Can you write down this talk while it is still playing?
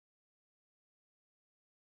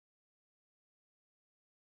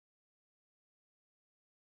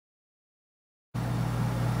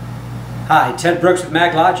Hi, Ted Brooks with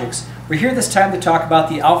Maglogix. We're here this time to talk about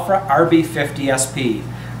the Alfra RB50SP.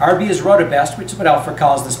 RB is rotobest, which is what Alfra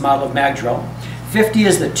calls this model of MagDrill. 50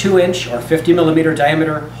 is the 2-inch or 50mm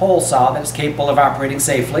diameter hole saw that is capable of operating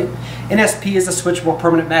safely. And SP is a switchable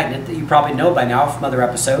permanent magnet that you probably know by now from other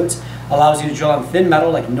episodes. Allows you to drill on thin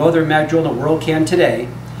metal like no other mag drill in the world can today.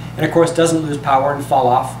 And of course doesn't lose power and fall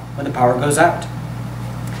off when the power goes out.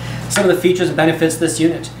 Some of the features and benefits of this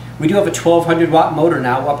unit. We do have a 1200 watt motor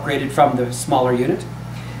now, upgraded from the smaller unit.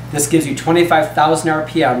 This gives you 25,000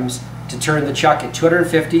 RPMs to turn the chuck at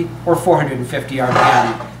 250 or 450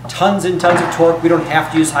 RPM. Tons and tons of torque. We don't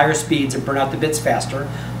have to use higher speeds and burn out the bits faster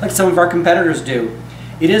like some of our competitors do.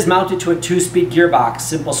 It is mounted to a 2-speed gearbox.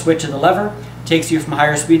 Simple switch of the lever takes you from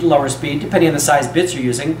higher speed to lower speed depending on the size bits you're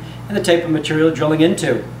using and the type of material you're drilling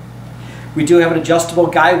into. We do have an adjustable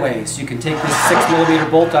guyway, so you can take this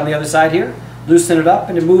 6mm bolt on the other side here, loosen it up,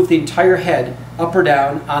 and to move the entire head up or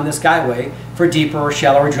down on this guyway for deeper or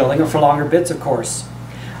shallower drilling or for longer bits, of course.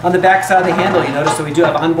 On the back side of the handle, you notice that we do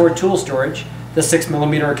have onboard tool storage. The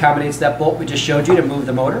 6mm accommodates that bolt we just showed you to move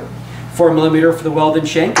the motor. 4mm for the weld and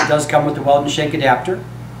shank. It does come with the weld and shank adapter.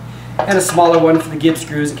 And a smaller one for the gib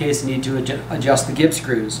screws in case you need to adjust the gib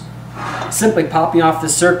screws. Simply popping off the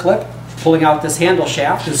circlip, pulling out this handle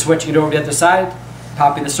shaft and switching it over to the other side,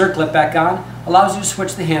 popping the circlip back on, allows you to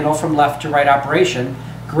switch the handle from left to right operation.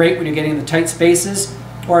 Great when you're getting in the tight spaces,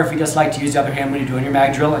 or if you just like to use the other hand when you're doing your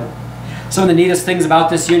mag drilling. Some of the neatest things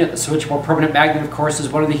about this unit, the switchable permanent magnet, of course, is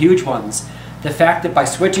one of the huge ones. The fact that by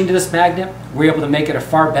switching to this magnet, we're able to make it a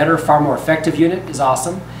far better, far more effective unit is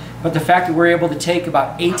awesome. But the fact that we're able to take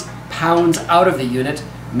about 8 pounds out of the unit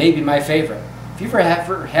may be my favorite. If you've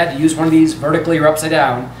ever had to use one of these vertically or upside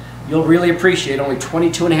down, you'll really appreciate only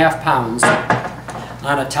 22.5 pounds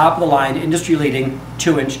on a top-of-the-line, industry-leading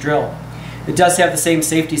 2-inch drill. It does have the same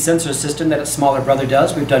safety sensor system that its smaller brother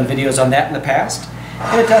does. We've done videos on that in the past.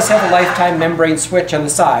 And it does have a lifetime membrane switch on the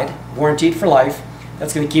side, warranted for life.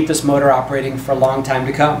 That's going to keep this motor operating for a long time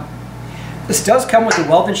to come. This does come with a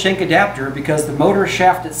weld and shank adapter because the motor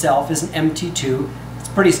shaft itself is an MT2. It's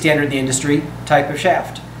pretty standard in the industry type of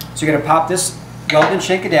shaft. So you're going to pop this weld and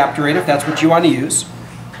shank adapter in if that's what you want to use.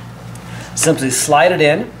 Simply slide it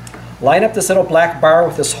in, line up this little black bar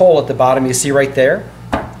with this hole at the bottom you see right there,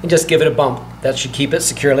 and just give it a bump. That should keep it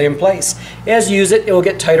securely in place. As you use it, it will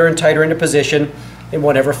get tighter and tighter into position and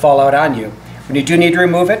won't ever fall out on you. When you do need to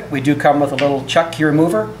remove it, we do come with a little chuck key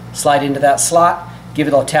remover. Slide into that slot, give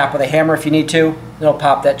it a little tap with a hammer if you need to, and it'll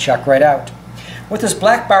pop that chuck right out. What this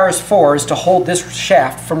black bar is for is to hold this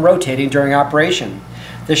shaft from rotating during operation.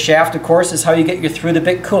 This shaft, of course, is how you get your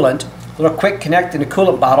through-the-bit coolant. A little quick connect and a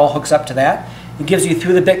coolant bottle hooks up to that and gives you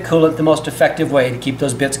through-the-bit coolant the most effective way to keep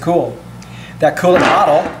those bits cool. That coolant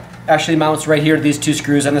bottle actually mounts right here to these 2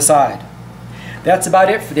 screws on the side. That's about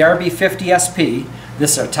it for the RB50SP.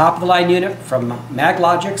 This is our top-of-the-line unit from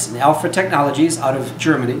Maglogix and Alfra Technologies out of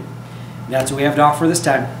Germany. And that's what we have to offer this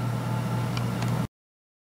time.